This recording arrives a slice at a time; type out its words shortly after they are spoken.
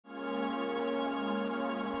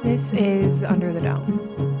This is Under the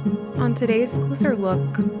Dome. On today's Closer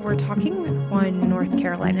Look, we're talking with one North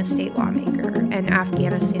Carolina state lawmaker and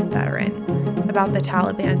Afghanistan veteran about the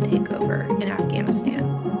Taliban takeover in Afghanistan.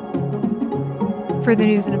 For the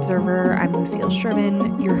News and Observer, I'm Lucille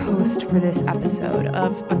Sherman, your host for this episode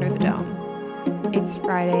of Under the Dome. It's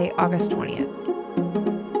Friday, August 20th.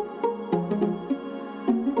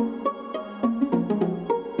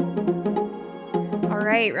 All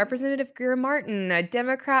right, Representative Greer Martin, a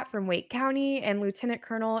Democrat from Wake County and Lieutenant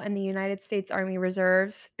Colonel in the United States Army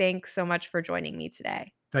Reserves. Thanks so much for joining me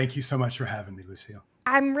today. Thank you so much for having me, Lucille.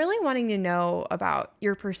 I'm really wanting to know about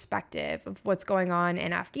your perspective of what's going on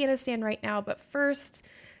in Afghanistan right now. But first,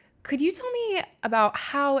 could you tell me about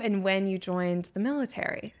how and when you joined the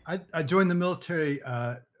military? I joined the military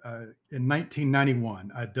in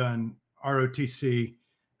 1991. I'd done ROTC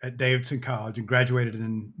at Davidson College and graduated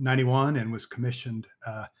in 91 and was commissioned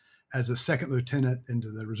as a second lieutenant into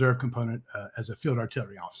the reserve component as a field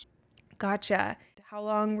artillery officer. Gotcha. How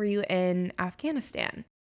long were you in Afghanistan?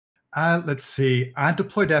 Let's see. I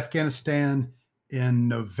deployed to Afghanistan in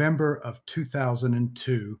November of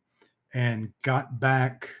 2002 and got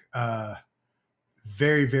back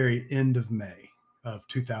very end of May of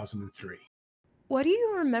 2003. What do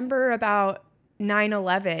you remember about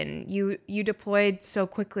 9/11? You deployed so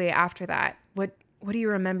quickly after that. What do you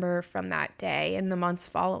remember from that day and the months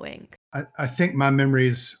following? I think my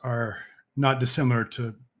memories are not dissimilar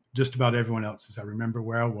to just about everyone else's. I remember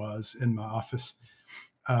where I was in my office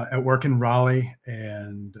at work in Raleigh,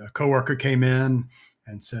 and a coworker came in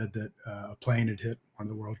and said that a plane had hit one of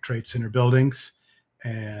the World Trade Center buildings,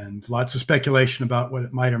 and lots of speculation about what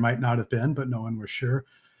it might or might not have been, but no one was sure.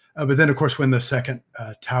 But then, of course, when the second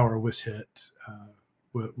tower was hit,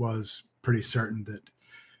 was pretty certain that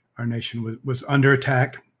our nation was under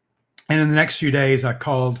attack. And in the next few days, I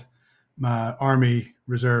called my Army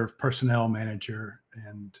Reserve personnel manager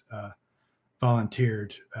and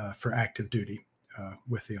volunteered for active duty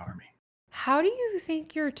with the Army. How do you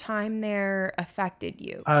think your time there affected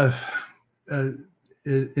you? Uh,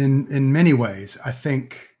 in many ways, I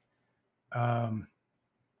think um,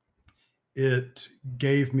 it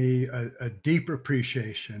gave me a deeper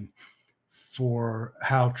appreciation for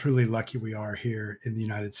how truly lucky we are here in the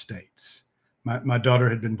United States. My daughter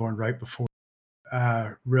had been born right before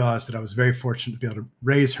I realized that I was very fortunate to be able to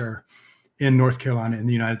raise her in North Carolina in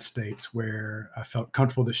the United States, where I felt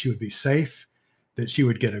comfortable that she would be safe, that she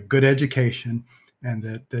would get a good education, and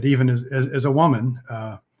that even as a woman,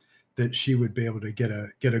 that she would be able to get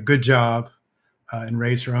a good job and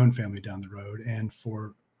raise her own family down the road. And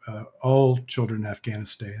for all children in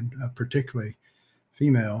Afghanistan, particularly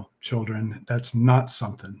female children, that's not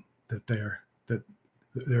something that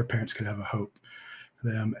their parents could have a hope for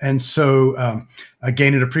them. And so I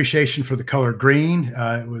gained an appreciation for the color green.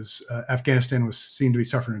 It was Afghanistan was seen to be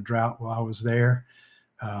suffering a drought while I was there,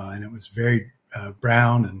 and it was very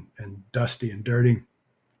brown and dusty and dirty.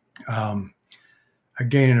 I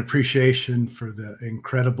gained an appreciation for the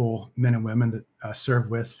incredible men and women that I serve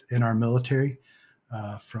with in our military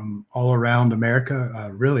from all around America,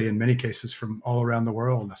 really in many cases from all around the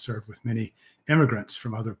world. I served with many immigrants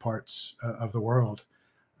from other parts of the world.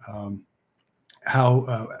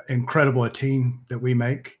 How incredible a team that we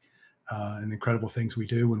make and incredible things we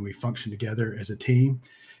do when we function together as a team.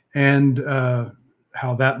 And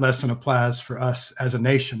how that lesson applies for us as a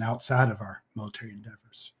nation outside of our military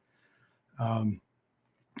endeavors.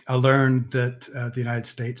 I learned that the United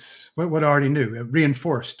States, what I already knew, it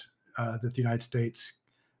reinforced that the United States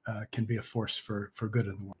can be a force for good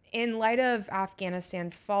in the world. In light of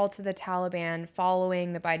Afghanistan's fall to the Taliban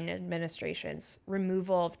following the Biden administration's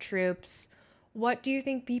removal of troops, what do you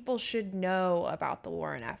think people should know about the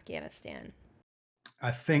war in Afghanistan?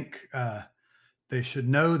 I think they should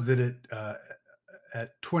know that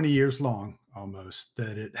at 20 years long almost,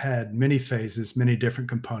 that it had many phases, many different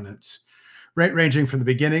components, ranging from the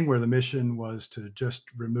beginning, where the mission was to just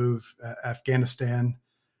remove Afghanistan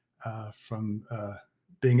from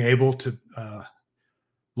being able to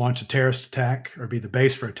launch a terrorist attack or be the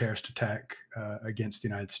base for a terrorist attack against the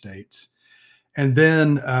United States. And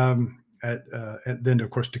then, then of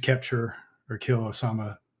course, to capture or kill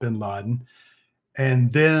Osama bin Laden.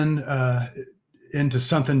 And then into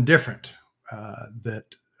something different that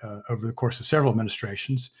over the course of several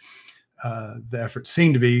administrations, the effort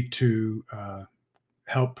seemed to be to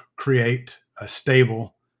help create a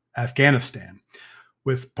stable Afghanistan,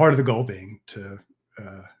 with part of the goal being to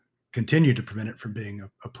continue to prevent it from being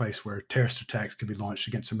a place where terrorist attacks could be launched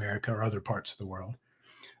against America or other parts of the world,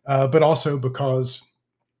 but also because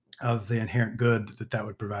of the inherent good that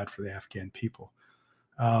would provide for the Afghan people.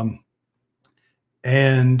 Um,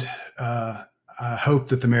 And I hope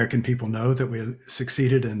that the American people know that we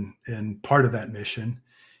succeeded in part of that mission,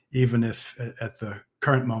 even if at the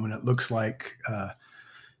current moment it looks like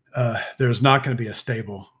there's not going to be a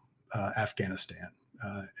stable Afghanistan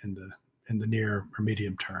in the near or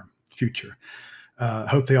medium term future.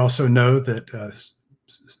 Hope they also know that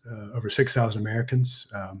over 6,000 Americans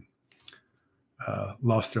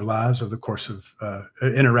lost their lives over the course of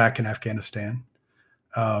in Iraq and Afghanistan.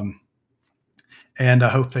 And I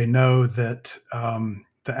hope they know that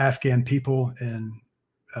the Afghan people, and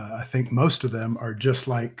I think most of them are just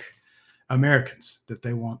like Americans, that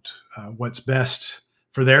they want what's best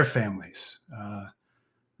for their families.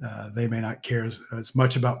 They may not care as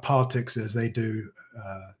much about politics as they do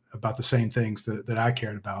about the same things that I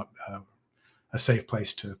cared about, a safe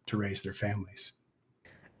place to raise their families.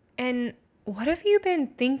 And what have you been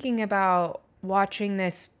thinking about watching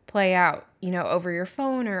this play out, over your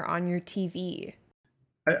phone or on your TV?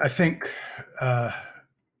 I think I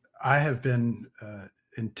have been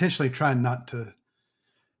intentionally trying not to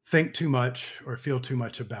think too much or feel too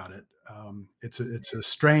much about it. It's a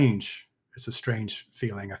strange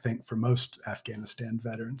feeling, I think, for most Afghanistan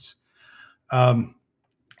veterans. Um,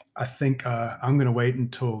 I think I'm going to wait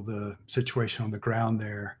until the situation on the ground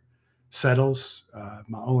there settles.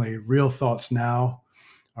 My only real thoughts now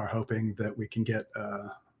are hoping that we can get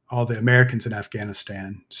all the Americans in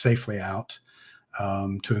Afghanistan safely out,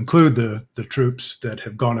 to include the troops that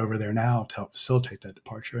have gone over there now to help facilitate that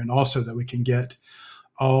departure, and also that we can get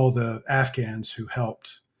all the Afghans who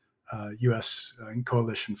helped U.S. And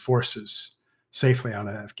coalition forces safely out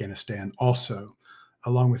of Afghanistan also,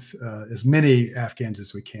 along with as many Afghans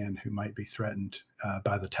as we can who might be threatened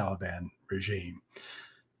by the Taliban regime.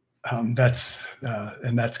 That's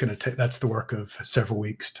going to take, that's the work of several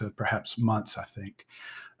weeks to perhaps months, I think.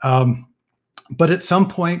 But at some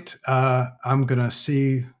point, I'm going to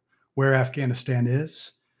see where Afghanistan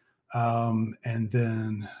is, and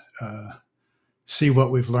then see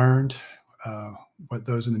what we've learned, what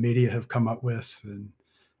those in the media have come up with and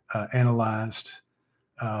analyzed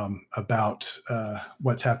about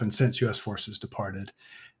what's happened since U.S. forces departed,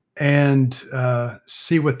 and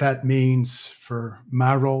see what that means for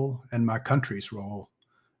my role and my country's role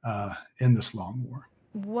in this long war.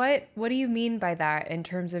 What do you mean by that in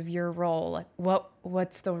terms of your role? Like,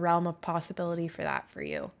 what's the realm of possibility for that for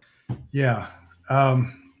you? Yeah,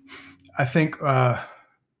 I think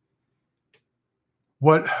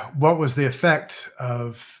what was the effect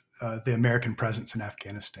of the American presence in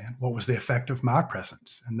Afghanistan? What was the effect of my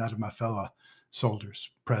presence and that of my fellow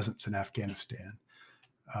soldiers' presence in Afghanistan?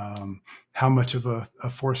 How much of a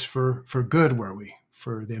force for good were we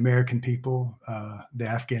for the American people, the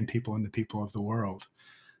Afghan people, and the people of the world?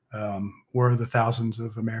 Were the thousands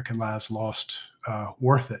of American lives lost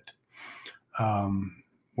worth it?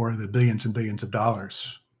 Were the billions and billions of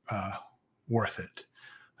dollars worth it?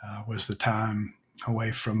 Was the time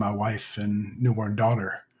away from my wife and newborn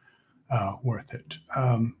daughter worth it?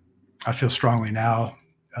 I feel strongly now,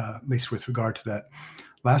 at least with regard to that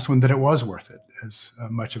last one, that it was worth it. As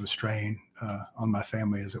much of a strain on my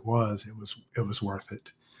family as it was worth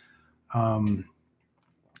it.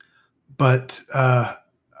 But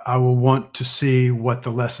I will want to see what the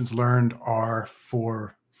lessons learned are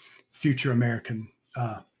for future American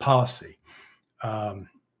policy. The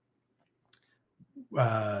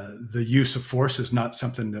use of force is not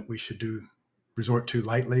something that we should resort to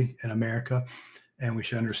lightly in America, and we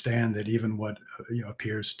should understand that even what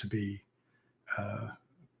appears to be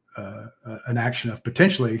an action of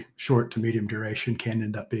potentially short to medium duration can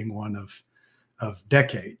end up being one of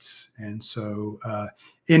decades. And so,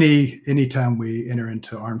 anytime we enter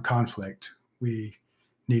into armed conflict, we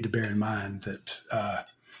need to bear in mind that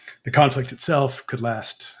the conflict itself could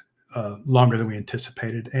last longer than we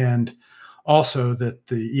anticipated, and also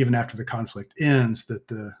that even after the conflict ends, that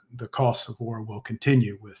the costs of war will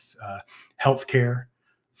continue with health care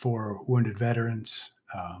for wounded veterans,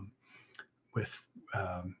 with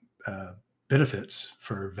benefits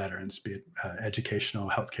for veterans, be it educational,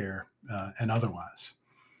 healthcare, and otherwise.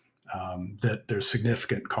 That there's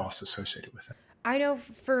significant costs associated with it. I know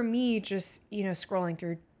for me, just, scrolling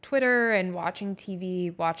through Twitter and watching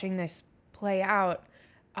TV, watching this play out,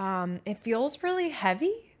 it feels really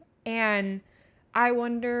heavy. And I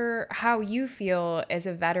wonder how you feel as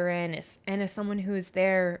a veteran and as someone who is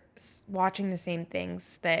there watching the same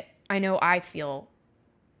things that I know I feel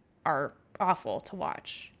are awful to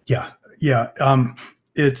watch. Yeah, yeah.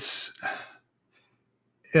 It's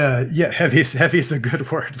yeah, heavy is a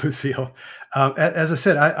good word, Lucille. As I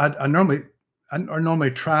said, I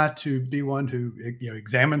normally try to be one who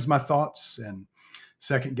examines my thoughts and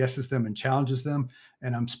second guesses them and challenges them.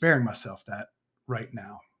 And I'm sparing myself that right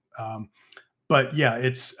now. But yeah,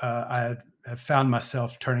 I have found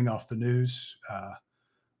myself turning off the news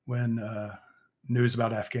when news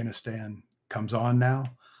about Afghanistan comes on now.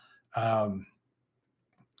 Um,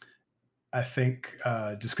 I think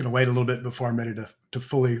just going to wait a little bit before I'm ready to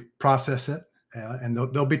fully process it, and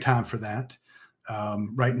there'll be time for that.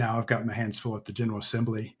 Right now, I've got my hands full at the General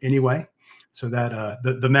Assembly anyway, so that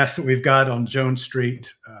the mess that we've got on Jones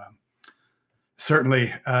Street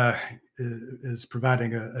certainly is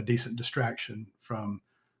providing a decent distraction from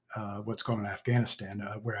what's going on in Afghanistan,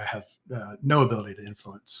 where I have no ability to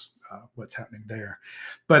influence what's happening there.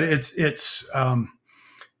 But it.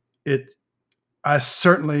 I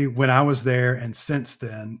certainly, when I was there and since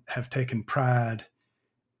then, have taken pride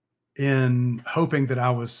in hoping that I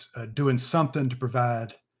was doing something to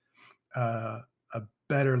provide a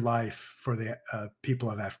better life for the people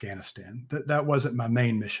of Afghanistan. That wasn't my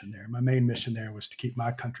main mission there. My main mission there was to keep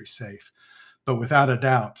my country safe. But without a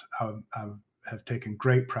doubt, I have taken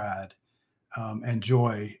great pride and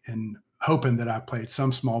joy in hoping that I played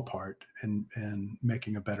some small part in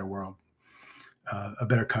making a better world, a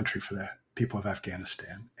better country for the people of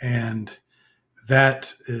Afghanistan. And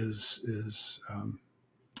that is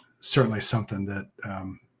certainly something that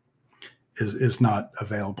is not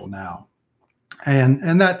available now.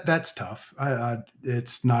 And that's tough.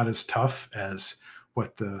 It's not as tough as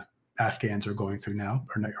what the Afghans are going through now,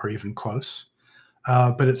 or even close.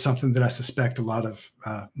 But it's something that I suspect a lot of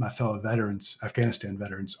my fellow veterans, Afghanistan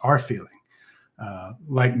veterans, are feeling.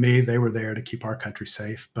 Like me, they were there to keep our country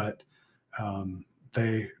safe, but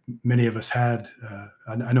many of us had,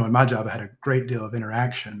 I know in my job, I had a great deal of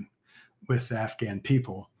interaction with the Afghan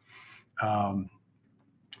people,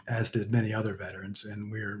 as did many other veterans. And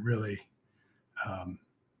we're really,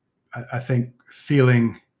 I think,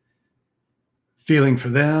 feeling for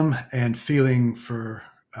them and feeling for,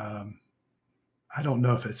 I don't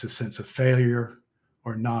know if it's a sense of failure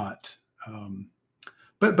or not,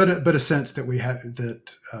 but a sense that we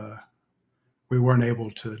weren't able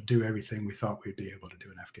to do everything we thought we'd be able to do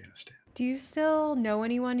in Afghanistan. Do you still know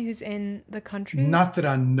anyone who's in the country? Not that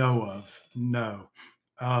I know of, no.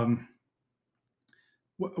 Um,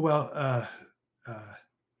 well,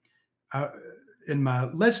 in my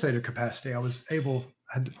legislative capacity, I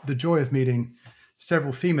had the joy of meeting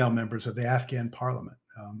several female members of the Afghan parliament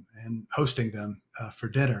and hosting them for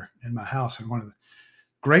dinner in my house. And one of the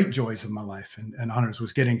great joys of my life and honors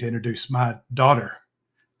was getting to introduce my daughter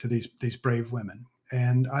to these brave women.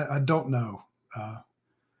 And I don't know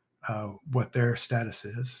what their status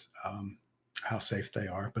is, how safe they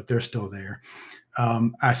are, but they're still there.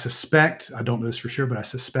 I suspect, I don't know this for sure, but I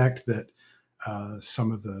suspect that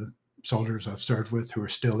some of the soldiers I've served with who are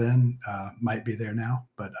still in might be there now,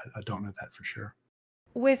 but I don't know that for sure.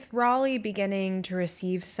 With Raleigh beginning to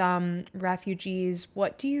receive some refugees,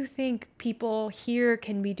 what do you think people here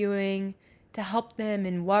can be doing to help them,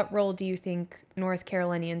 and what role do you think North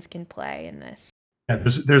Carolinians can play in this? Yeah,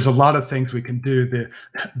 there's a lot of things we can do.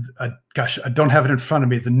 Gosh, I don't have it in front of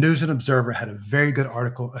me. The News and Observer had a very good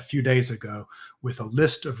article a few days ago with a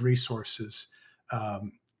list of resources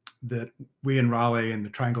that we in Raleigh and the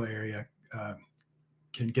Triangle area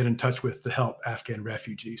can get in touch with to help Afghan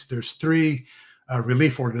refugees. There's three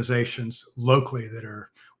relief organizations locally that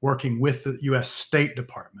are working with the U.S. State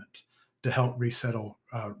Department to help resettle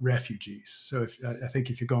refugees. So I think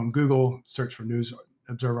if you go on Google, search for News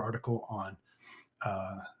Observer article on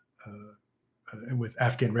with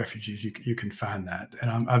Afghan refugees, you can find that.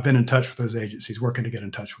 And I've been in touch with those agencies, working to get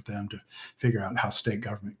in touch with them to figure out how state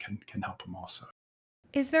government can help them also.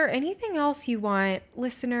 Is there anything else you want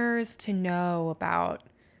listeners to know about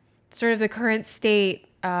sort of the current state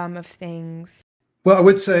of things? Well, I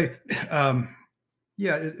would say,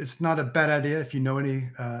 yeah, it's not a bad idea if you know any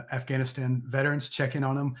Afghanistan veterans, check in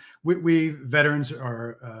on them. We veterans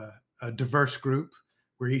are a diverse group.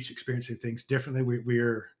 We're each experiencing things differently. We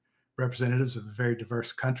are representatives of a very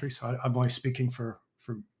diverse country. So I'm only speaking for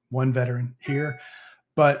one veteran here,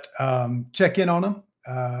 but check in on them,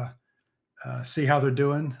 see how they're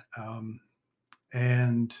doing.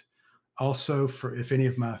 And also, for if any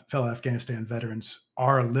of my fellow Afghanistan veterans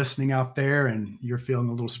are listening out there and you're feeling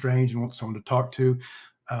a little strange and want someone to talk to,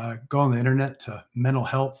 go on the internet to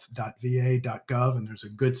mentalhealth.va.gov, and there's a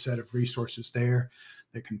good set of resources there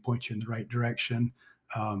that can point you in the right direction.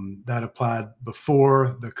 That applied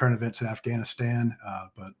before the current events in Afghanistan,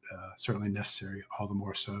 but certainly necessary all the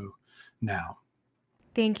more so now.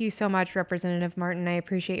 Thank you so much, Representative Martin. I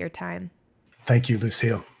appreciate your time. Thank you,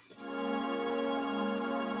 Lucille.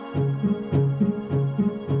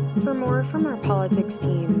 For more from our politics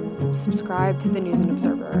team, subscribe to the News and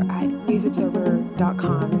Observer at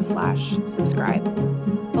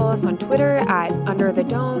newsobserver.com/subscribe. Follow us on Twitter at Under the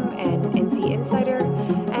Dome and NC Insider,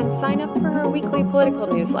 and sign up for our weekly political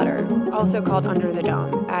newsletter, also called Under the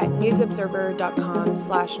Dome, at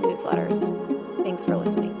newsobserver.com/newsletters. Thanks for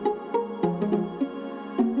listening.